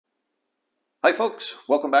Hi folks,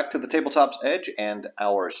 welcome back to the Tabletop's Edge and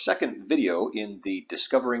our second video in the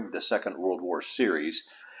Discovering the Second World War series.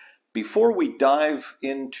 Before we dive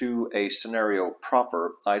into a scenario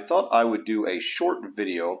proper, I thought I would do a short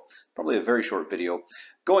video, probably a very short video,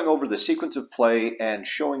 going over the sequence of play and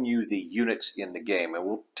showing you the units in the game. And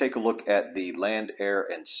we'll take a look at the land, air,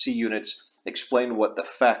 and sea units, explain what the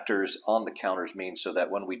factors on the counters mean so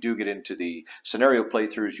that when we do get into the scenario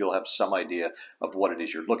playthroughs, you'll have some idea of what it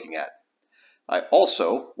is you're looking at. I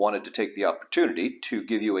also wanted to take the opportunity to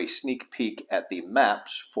give you a sneak peek at the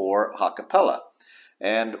maps for Hakapella.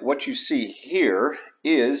 And what you see here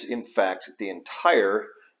is, in fact, the entire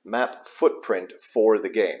map footprint for the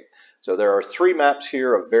game. So there are 3 maps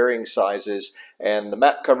here of varying sizes, and the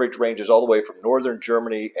map coverage ranges all the way from northern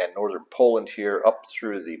Germany and northern Poland here up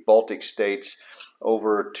through the Baltic states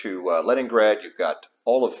over to Leningrad. You've got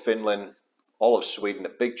all of Finland, all of Sweden, a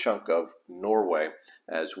big chunk of Norway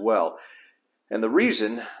as well. And the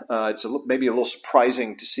reason, it's maybe a little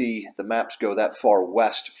surprising to see the maps go that far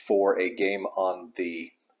west for a game on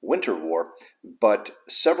the Winter War, but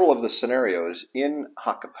several of the scenarios in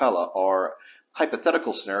Hakapella are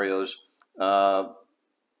hypothetical scenarios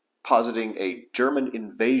positing a German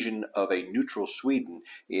invasion of a neutral Sweden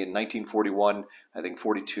in 1941, I think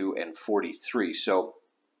 42 and 43. So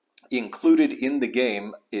included in the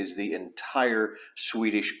game is the entire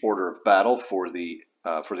Swedish order of battle for the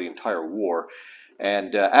entire war.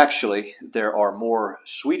 And actually, there are more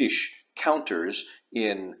Swedish counters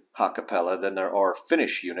in Hakapella than there are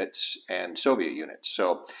Finnish units and Soviet units.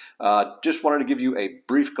 So just wanted to give you a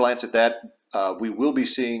brief glance at that. We will be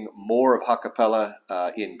seeing more of Hakapella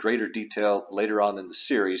in greater detail later on in the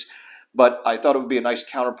series. But I thought it would be a nice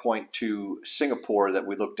counterpoint to Singapore that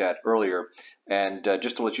we looked at earlier. And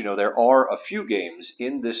just to let you know, there are a few games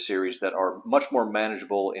in this series that are much more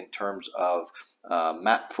manageable in terms of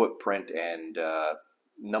map footprint and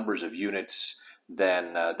numbers of units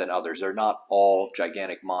than others. They're not all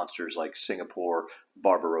gigantic monsters like Singapore,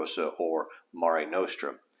 Barbarossa, or Mare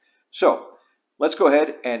Nostrum. So let's go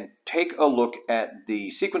ahead and take a look at the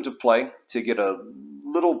sequence of play to get a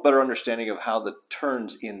little better understanding of how the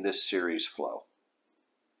turns in this series flow.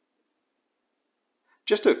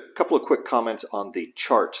 Just a couple of quick comments on the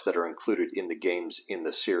charts that are included in the games in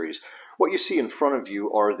the series. What you see in front of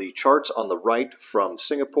you are the charts on the right from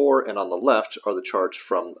Singapore, and on the left are the charts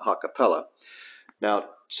from Hakapella. Now,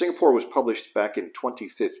 Singapore was published back in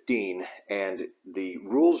 2015, and the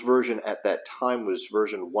rules version at that time was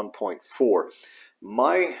version 1.4.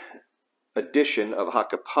 My edition of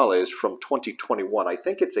Hakapella is from 2021. I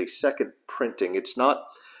think it's a second printing. It's not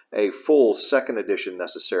a full second edition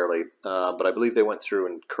necessarily, but I believe they went through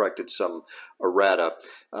and corrected some errata.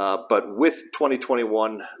 But with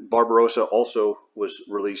 2021, Barbarossa also was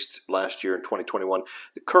released last year in 2021.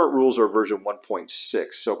 The current rules are version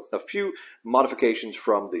 1.6, so a few modifications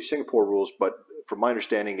from the Singapore rules, but from my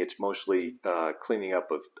understanding, it's mostly cleaning up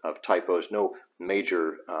of typos, no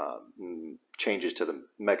major changes to the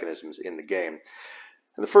mechanisms in the game.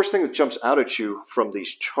 And the first thing that jumps out at you from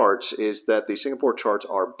these charts is that the Singapore charts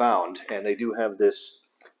are bound, and they do have this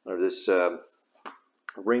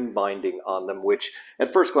ring binding on them, which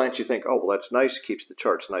at first glance you think, oh, well, that's nice, keeps the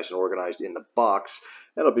charts nice and organized in the box.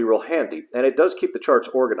 That'll be real handy. And it does keep the charts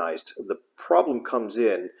organized. The problem comes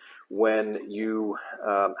in when you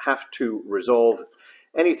have to resolve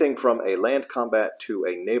anything from a land combat to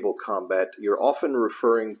a naval combat. You're often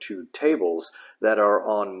referring to tables that are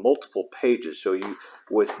on multiple pages. So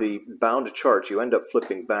with the bound charts, you end up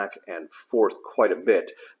flipping back and forth quite a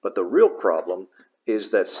bit. But the real problem is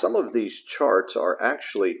that some of these charts are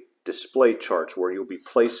actually display charts where you'll be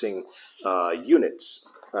placing units.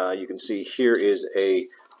 You can see here is a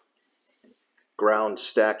ground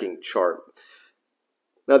stacking chart.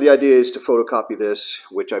 Now the idea is to photocopy this,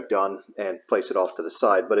 which I've done, and place it off to the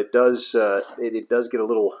side, but it does get a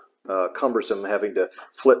little cumbersome having to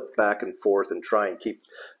flip back and forth and try and keep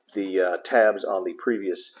the tabs on the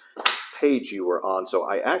previous page you were on. So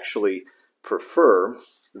I actually prefer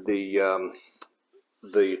the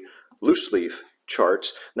loose leaf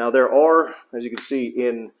charts. Now there are, as you can see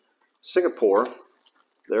in Singapore,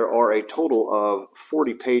 there are a total of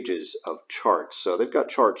 40 pages of charts. So they've got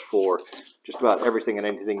charts for just about everything and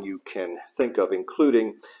anything you can think of,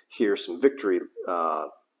 including here some victory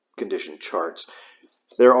condition charts.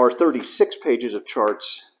 There are 36 pages of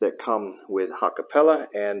charts that come with Hakapella,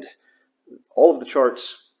 and all of the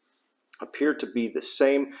charts appear to be the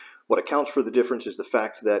same. What accounts for the difference is the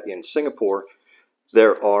fact that in Singapore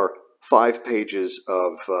there are 5 pages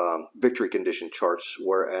of victory condition charts,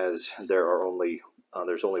 whereas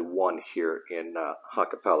there's only one here in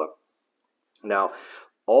Hakapella. Now,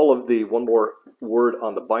 all of the, one more word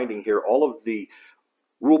on the binding here, all of the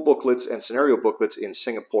rule booklets and scenario booklets in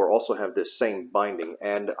Singapore also have this same binding.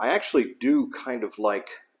 And I actually do kind of like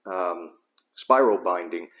spiral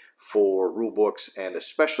binding for rule books and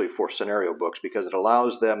especially for scenario books, because it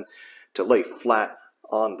allows them to lay flat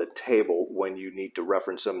on the table when you need to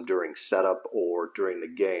reference them during setup or during the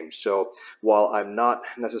game. So while I'm not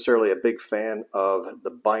necessarily a big fan of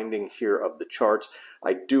the binding here of the charts,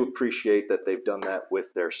 I do appreciate that they've done that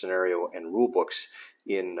with their scenario and rule books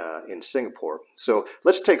in Singapore. So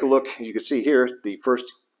let's take a look. You can see here the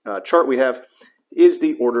first chart we have is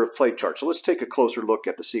the order of play chart. So let's take a closer look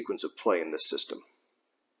at the sequence of play in this system.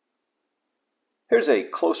 Here's a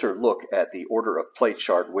closer look at the order of play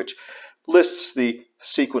chart, which lists the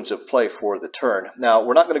sequence of play for the turn. Now,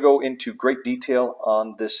 we're not going to go into great detail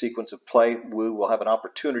on this sequence of play. We will have an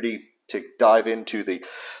opportunity to dive into the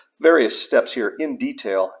various steps here in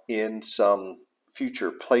detail in some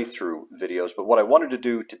future playthrough videos. But what I wanted to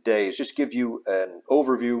do today is just give you an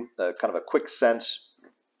overview, kind of a quick sense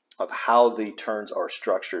of how the turns are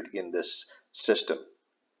structured in this system.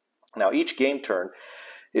 Now, each game turn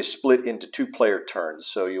is split into 2-player turns.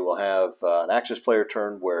 So you will have an Axis player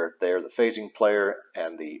turn where they're the phasing player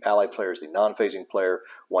and the Allied player is the non-phasing player.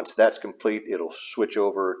 Once that's complete, it'll switch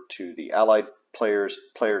over to the Allied player's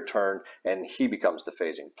player turn and he becomes the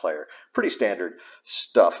phasing player. Pretty standard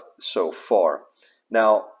stuff so far.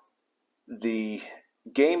 Now, the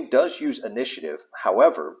game does use initiative.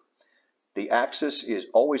 However, the Axis is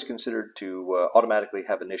always considered to automatically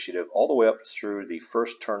have initiative all the way up through the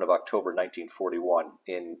first turn of October 1941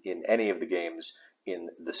 in any of the games in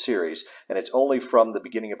the series. And it's only from the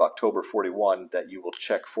beginning of October 41 that you will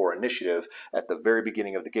check for initiative at the very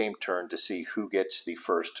beginning of the game turn to see who gets the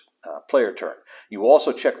first player turn. You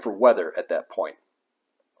also check for weather at that point.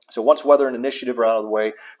 So once weather and initiative are out of the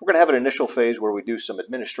way, we're going to have an initial phase where we do some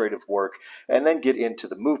administrative work and then get into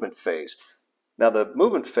the movement phase. Now, the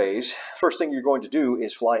movement phase, first thing you're going to do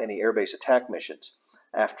is fly any airbase attack missions.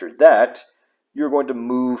 After that, you're going to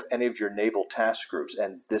move any of your naval task groups.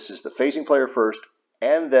 And this is the phasing player first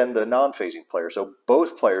and then the non-phasing player. So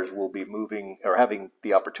both players will be moving or having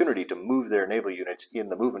the opportunity to move their naval units in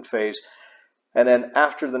the movement phase. And then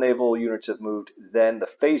after the naval units have moved, then the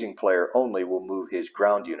phasing player only will move his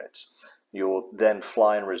ground units. You'll then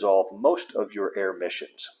fly and resolve most of your air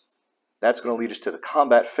missions. That's going to lead us to the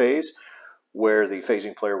combat phase, where the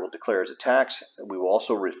phasing player will declare his attacks. We will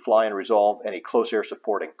also fly and resolve any close air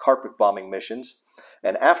support and carpet bombing missions.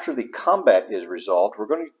 And after the combat is resolved, we're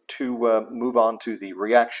going to move on to the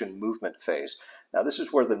reaction movement phase. Now, this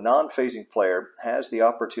is where the non-phasing player has the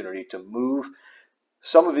opportunity to move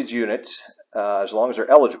some of his units, as long as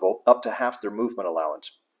they're eligible, up to half their movement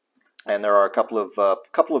allowance. And there are a couple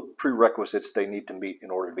of prerequisites they need to meet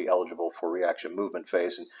in order to be eligible for reaction movement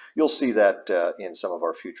phase. And you'll see that in some of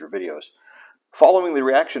our future videos. Following the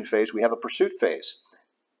reaction phase, we have a pursuit phase.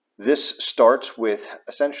 This starts with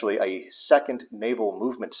essentially a second naval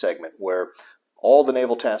movement segment where all the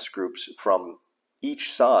naval task groups from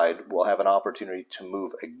each side will have an opportunity to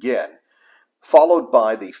move again, followed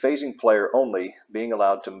by the phasing player only being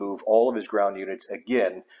allowed to move all of his ground units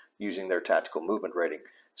again using their tactical movement rating.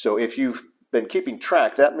 So if you've been keeping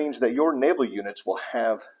track, that means that your naval units will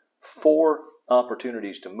have 4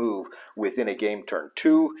 opportunities to move within a game turn.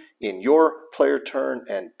 2 in your player turn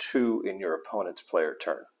and 2 in your opponent's player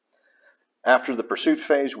turn. After the pursuit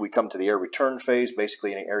phase, we come to the air return phase.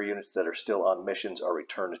 Basically, any air units that are still on missions are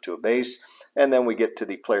returned to a base. And then we get to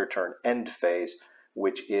the player turn end phase,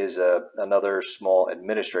 which is another small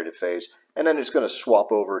administrative phase. And then it's going to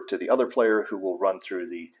swap over to the other player who will run through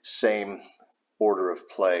the same order of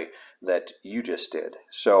play that you just did.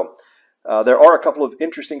 So there are a couple of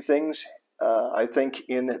interesting things, I think,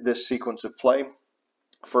 in this sequence of play.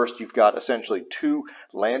 First, you've got essentially 2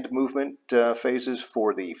 land movement phases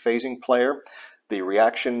for the phasing player. The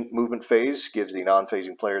reaction movement phase gives the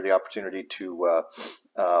non-phasing player the opportunity to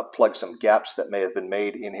plug some gaps that may have been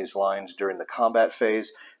made in his lines during the combat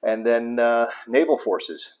phase. And then naval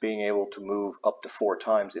forces being able to move up to 4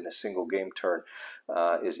 times in a single game turn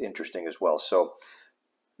is interesting as well. So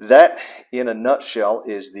that, in a nutshell,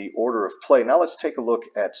 is the order of play. Now let's take a look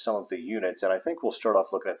at some of the units, and I think we'll start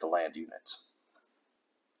off looking at the land units.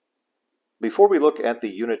 Before we look at the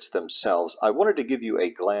units themselves, I wanted to give you a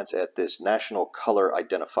glance at this National Color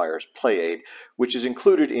Identifiers play aid, which is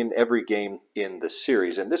included in every game in the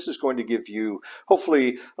series. And this is going to give you,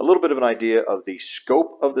 hopefully, a little bit of an idea of the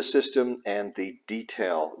scope of the system and the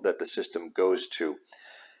detail that the system goes to.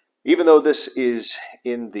 Even though this is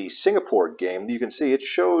in the Singapore game, you can see it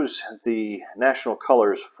shows the national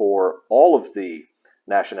colors for all of the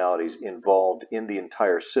nationalities involved in the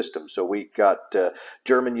entire system. So we got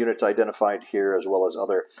German units identified here, as well as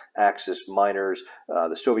other Axis minors,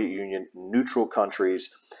 the Soviet Union, neutral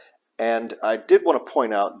countries. And I did want to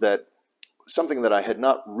point out that something that I had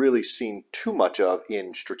not really seen too much of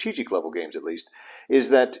in strategic level games, at least, is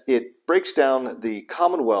that it breaks down the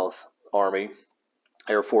Commonwealth Army,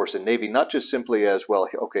 Air Force, and Navy not just simply as, well,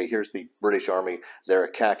 okay, here's the British Army, they're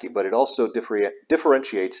a khaki, but it also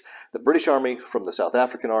differentiates the British Army from the South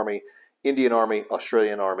African Army, Indian Army,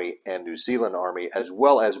 Australian Army, and New Zealand Army, as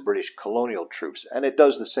well as British colonial troops. And it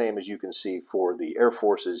does the same, as you can see, for the Air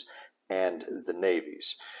Forces and the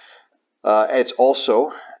Navies. It's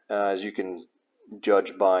also, as you can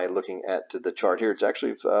judge by looking at the chart here, it's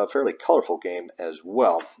actually a fairly colorful game as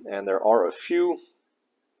well. And there are a few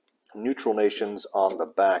neutral nations on the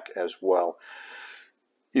back as well.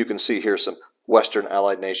 You can see here some Western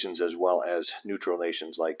Allied nations as well as neutral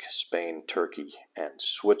nations like Spain, Turkey, and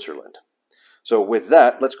Switzerland. So with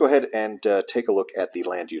that, let's go ahead and take a look at the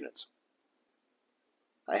land units.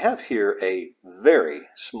 I have here a very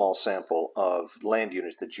small sample of land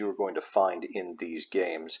units that you are going to find in these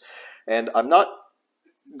games. And I'm not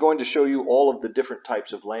going to show you all of the different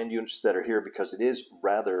types of land units that are here because it is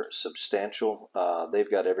rather substantial. They've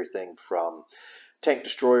got everything from tank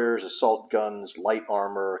destroyers, assault guns, light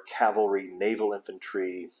armor, cavalry, naval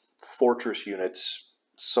infantry, fortress units,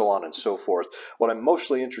 so on and so forth. What I'm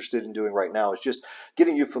mostly interested in doing right now is just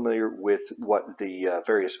getting you familiar with what the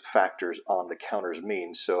various factors on the counters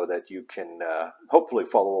mean so that you can hopefully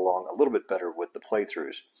follow along a little bit better with the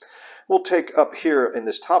playthroughs. We'll take up here in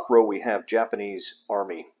this top row, we have Japanese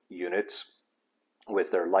Army units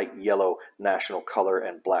with their light yellow national color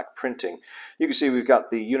and black printing. You can see we've got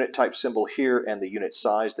the unit type symbol here and the unit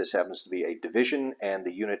size. This happens to be a division, and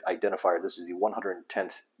the unit identifier, this is the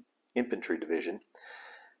 110th Infantry Division.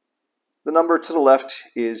 The number to the left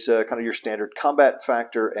is kind of your standard combat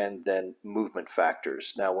factor and then movement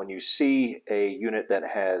factors. Now when you see a unit that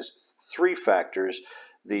has 3 factors,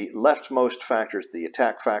 the leftmost factor is the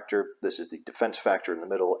attack factor, this is the defense factor in the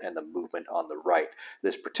middle, and the movement on the right.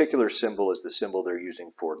 This particular symbol is the symbol they're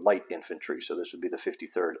using for light infantry, so this would be the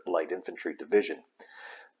 53rd Light Infantry Division.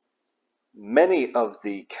 Many of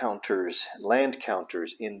the counters, land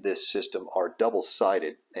counters in this system are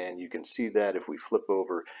double-sided, and you can see that if we flip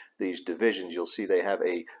over these divisions, you'll see they have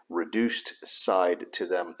a reduced side to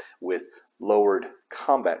them with lowered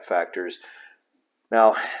combat factors.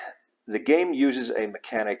 Now, the game uses a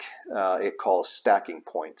mechanic it calls stacking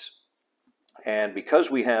points. And because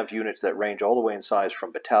we have units that range all the way in size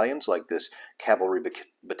from battalions, like this cavalry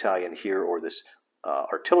battalion here, or this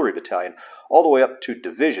artillery battalion, all the way up to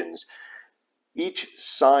divisions, each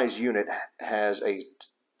size unit has a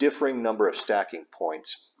differing number of stacking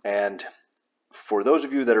points. And for those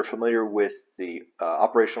of you that are familiar with the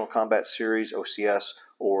Operational Combat Series, OCS,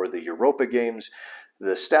 or the Europa games,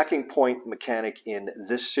 the stacking point mechanic in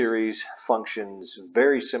this series functions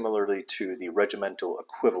very similarly to the regimental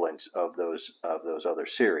equivalents of those other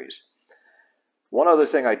series. One other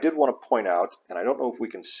thing I did want to point out, and I don't know if we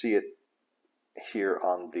can see it here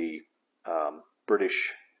on the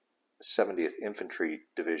British 70th Infantry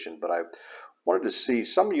Division, but I wanted to see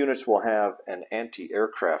some units will have an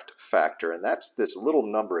anti-aircraft factor, and that's this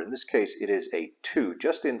little number. In this case, it is a 2,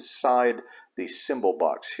 just inside the symbol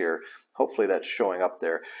box here. Hopefully that's showing up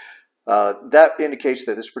there. That indicates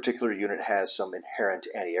that this particular unit has some inherent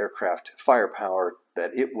anti-aircraft firepower,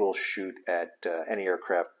 that it will shoot at any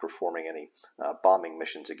aircraft performing any bombing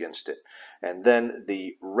missions against it. And then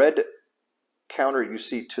the red counter you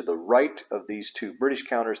see to the right of these 2 British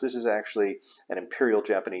counters, this is actually an Imperial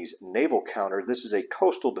Japanese naval counter. This is a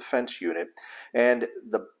coastal defense unit, and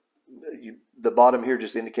the bottom here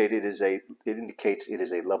just indicates it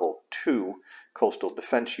is a level 2 coastal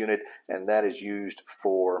defense unit, and that is used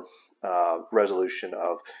for resolution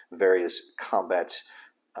of various combats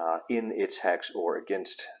in its hex or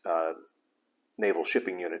against naval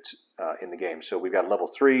shipping units in the game. So we've got level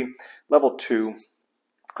 3, level 2.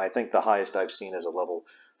 I think the highest I've seen is a level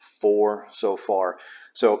 4 so far.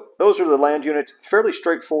 So those are the land units. Fairly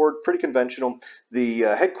straightforward, pretty conventional. The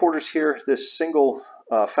headquarters here, this single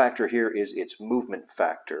factor here is its movement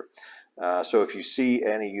factor. So if you see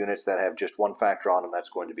any units that have just one factor on them, that's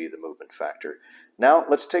going to be the movement factor. Now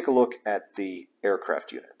let's take a look at the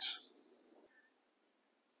aircraft units.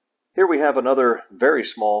 Here we have another very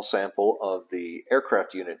small sample of the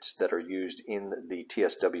aircraft units that are used in the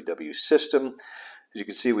TSWW system. As you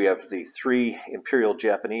can see, we have the 3 Imperial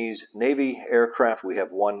Japanese Navy aircraft. We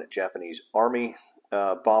have 1 Japanese Army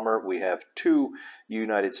bomber. We have 2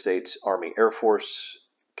 United States Army Air Force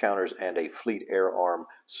counters and a Fleet Air Arm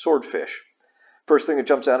Swordfish. First thing that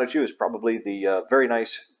jumps out at you is probably the very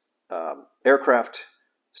nice aircraft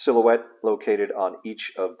silhouette located on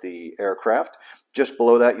each of the aircraft. Just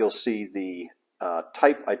below that, you'll see the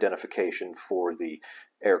type identification for the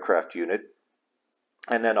aircraft unit,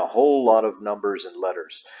 and then a whole lot of numbers and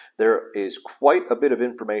letters. There is quite a bit of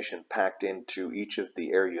information packed into each of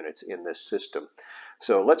the air units in this system.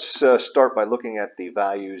 So let's start by looking at the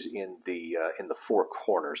values in the four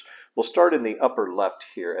corners. We'll start in the upper left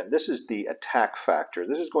here, and this is the attack factor.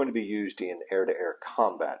 This is going to be used in air-to-air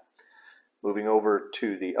combat. Moving over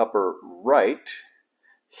to the upper right,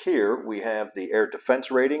 here we have the air defense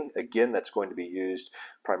rating. Again, that's going to be used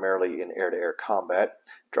primarily in air-to-air combat.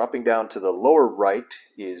 Dropping down to the lower right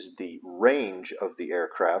is the range of the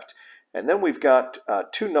aircraft. And then we've got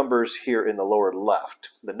two numbers here in the lower left.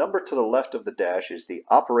 The number to the left of the dash is the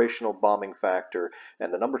operational bombing factor,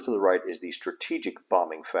 and the number to the right is the strategic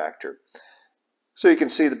bombing factor. So you can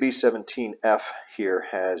see the B-17F here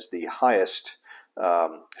has the highest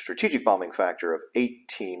strategic bombing factor of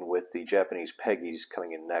 18, with the Japanese Peggies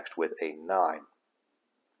coming in next with a 9.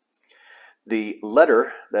 The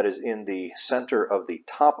letter that is in the center of the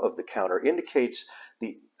top of the counter indicates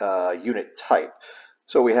the unit type.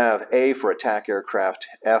 So we have A for attack aircraft,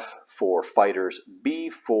 F for fighters, B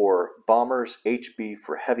for bombers, HB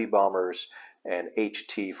for heavy bombers, and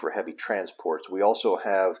HT for heavy transports. We also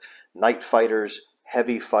have night fighters,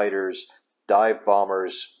 heavy fighters, dive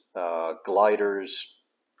bombers, gliders.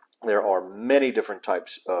 There are many different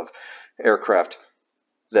types of aircraft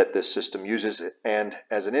that this system uses, and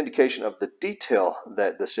as an indication of the detail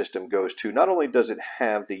that the system goes to, not only does it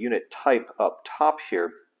have the unit type up top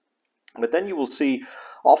here, but then you will see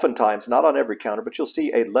oftentimes, not on every counter, but you'll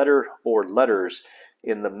see a letter or letters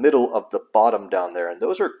in the middle of the bottom down there, and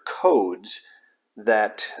those are codes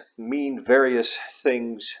that mean various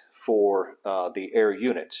things for the air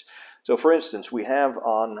units. So for instance, we have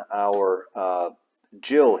on our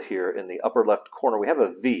Jill here in the upper left corner, we have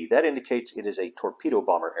a V. That indicates it is a torpedo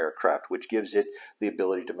bomber aircraft, which gives it the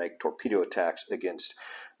ability to make torpedo attacks against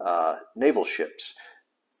naval ships.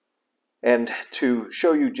 And to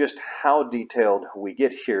show you just how detailed we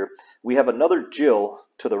get here, we have another Jill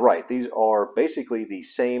to the right. These are basically the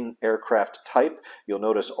same aircraft type. You'll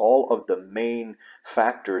notice all of the main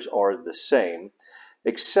factors are the same,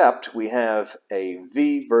 except we have a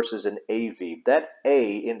V versus an AV. That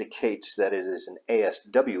A indicates that it is an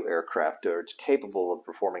ASW aircraft, or it's capable of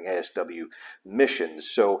performing ASW missions.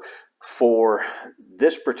 So for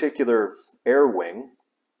this particular air wing,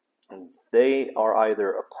 they are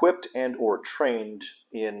either equipped and or trained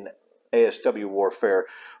in ASW warfare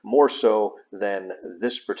more so than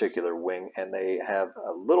this particular wing, and they have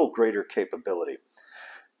a little greater capability.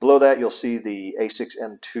 Below that, you'll see the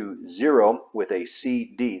A6M20 with a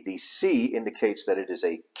CD. The C indicates that it is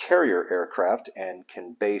a carrier aircraft and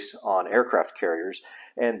can base on aircraft carriers,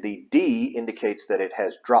 and the D indicates that it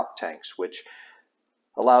has drop tanks, which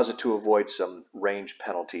allows it to avoid some range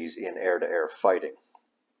penalties in air-to-air fighting.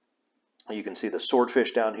 You can see the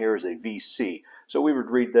swordfish down here is a VC. So we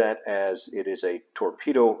would read that as it is a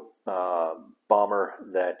torpedo bomber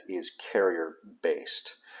that is carrier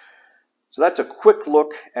based. So that's a quick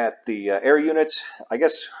look at the air units. I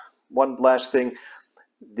guess one last thing,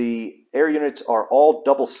 the air units are all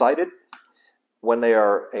double-sided. When they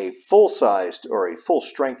are a full-sized or a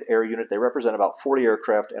full-strength air unit, they represent about 40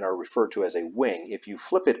 aircraft and are referred to as a wing. If you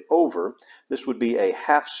flip it over, this would be a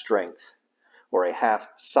half-strength or a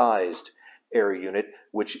half-sized air unit,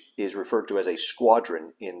 which is referred to as a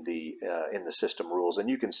squadron in the system rules. And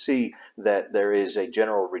you can see that there is a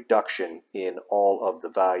general reduction in all of the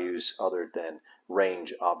values, other than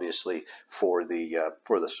range, obviously, for the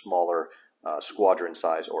smaller squadron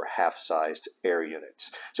size or half-sized air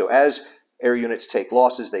units. So as air units take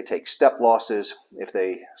losses, they take step losses. If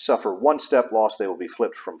they suffer one step loss, they will be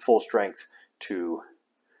flipped from full strength to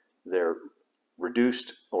their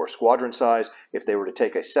reduced or squadron size. If they were to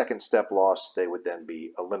take a second step loss, they would then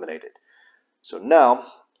be eliminated. So now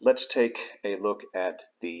let's take a look at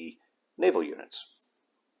the naval units.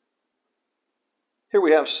 Here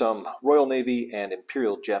we have some Royal Navy and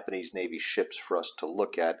Imperial Japanese Navy ships for us to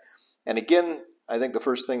look at. And again, I think the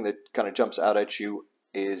first thing that kind of jumps out at you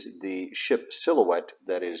is the ship silhouette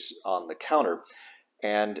that is on the counter.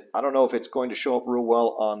 And I don't know if it's going to show up real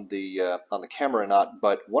well on the camera or not,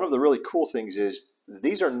 but one of the really cool things is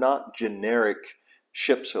these are not generic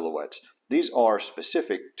ship silhouettes. These are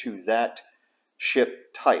specific to that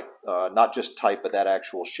ship type, not just type, but that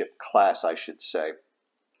actual ship class, I should say.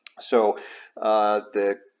 So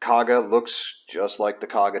the Kaga looks just like the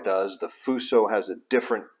Kaga does. The Fuso has a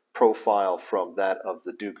different profile from that of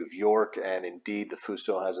the Duke of York, and indeed the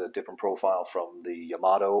Fuso has a different profile from the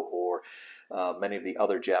Yamato or many of the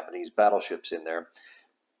other Japanese battleships in there.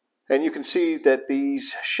 And you can see that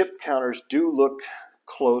these ship counters do look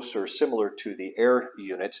close or similar to the air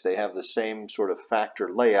units. They have the same sort of factor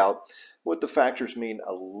layout. What the factors mean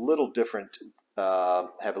a little different,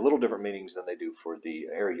 have a little different meanings than they do for the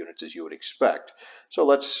air units, as you would expect. So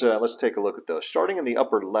let's take a look at those. Starting in the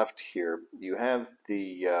upper left here, you have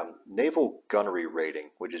the naval gunnery rating,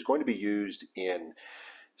 which is going to be used in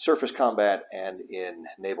surface combat and in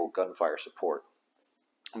naval gunfire support.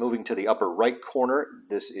 Moving to the upper right corner,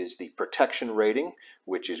 this is the protection rating,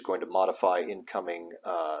 which is going to modify incoming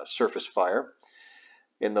surface fire.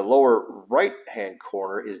 In the lower right-hand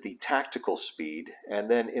corner is the tactical speed. And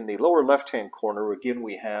then in the lower left-hand corner, again,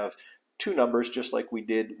 we have two numbers, just like we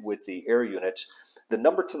did with the air units. The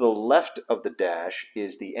number to the left of the dash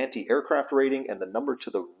is the anti-aircraft rating, and the number to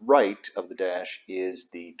the right of the dash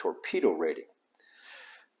is the torpedo rating.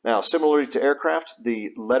 Now, similarly to aircraft,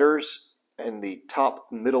 the letters in the top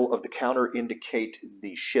middle of the counter indicate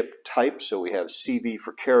the ship type. So we have CV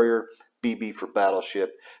for carrier, BB for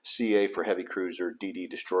battleship, CA for heavy cruiser, DD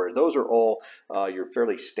destroyer. Those are all your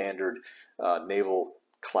fairly standard naval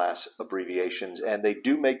class abbreviations, and they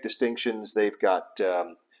do make distinctions. They've got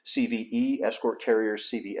CVE, escort carriers,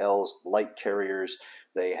 CVLs, light carriers.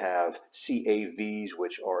 They have CAVs,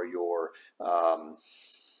 which are your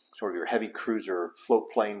sort of your heavy cruiser float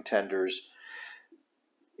plane tenders.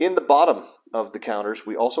 In the bottom of the counters,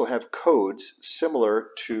 we also have codes similar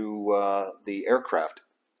to the aircraft.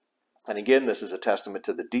 And again, this is a testament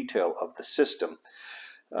to the detail of the system.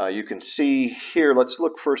 You can see here, let's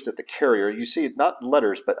look first at the carrier. You see not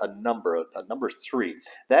letters, but a number 3.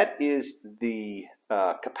 That is the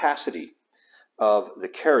capacity of the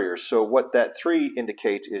carrier. So what that 3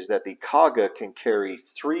 indicates is that the Kaga can carry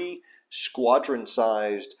 3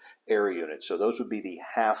 squadron-sized air units. So those would be the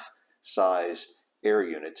half-size air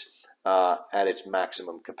units at its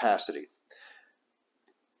maximum capacity.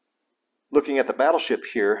 Looking at the battleship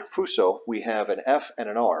here, Fuso, we have an F and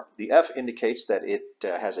an R. The F indicates that it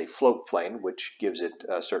has a float plane, which gives it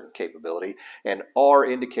a certain capability, and R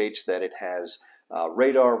indicates that it has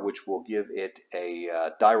radar, which will give it a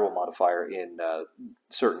diral modifier in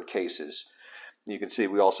certain cases. You can see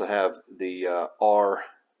we also have the R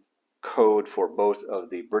code for both of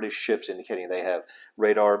the British ships, indicating they have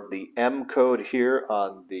radar. The M code here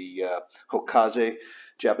on the Hokaze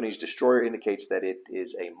Japanese destroyer indicates that it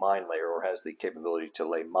is a mine layer or has the capability to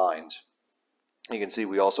lay mines. You can see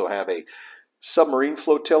we also have a submarine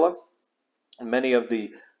flotilla. Many of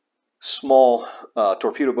the small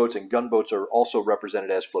torpedo boats and gunboats are also represented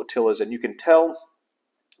as flotillas, and you can tell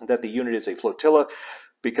that the unit is a flotilla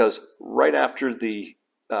because right after the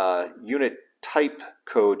unit type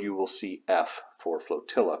code, you will see F for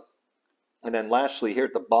flotilla. And then lastly, here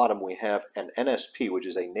at the bottom, we have an NSP, which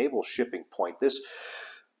is a naval shipping point. This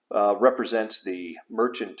represents the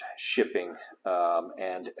merchant shipping,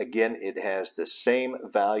 and again, it has the same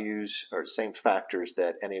values or same factors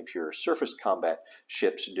that any of your surface combat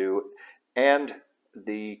ships do, and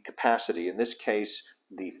the capacity. In this case,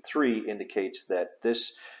 the 3 indicates that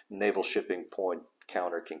this naval shipping point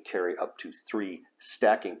counter can carry up to 3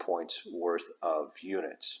 stacking points worth of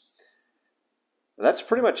units. That's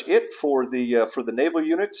pretty much it for the naval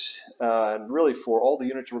units, and really for all the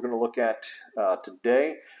units we're going to look at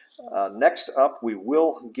today. Next up, we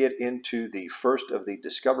will get into the first of the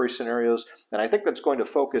discovery scenarios, and I think that's going to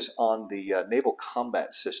focus on the naval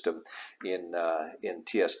combat system in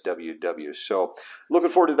TSWW. So looking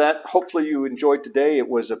forward to that. Hopefully you enjoyed today. It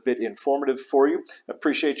was a bit informative for you.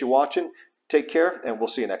 Appreciate you watching. Take care, and we'll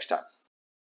see you next time.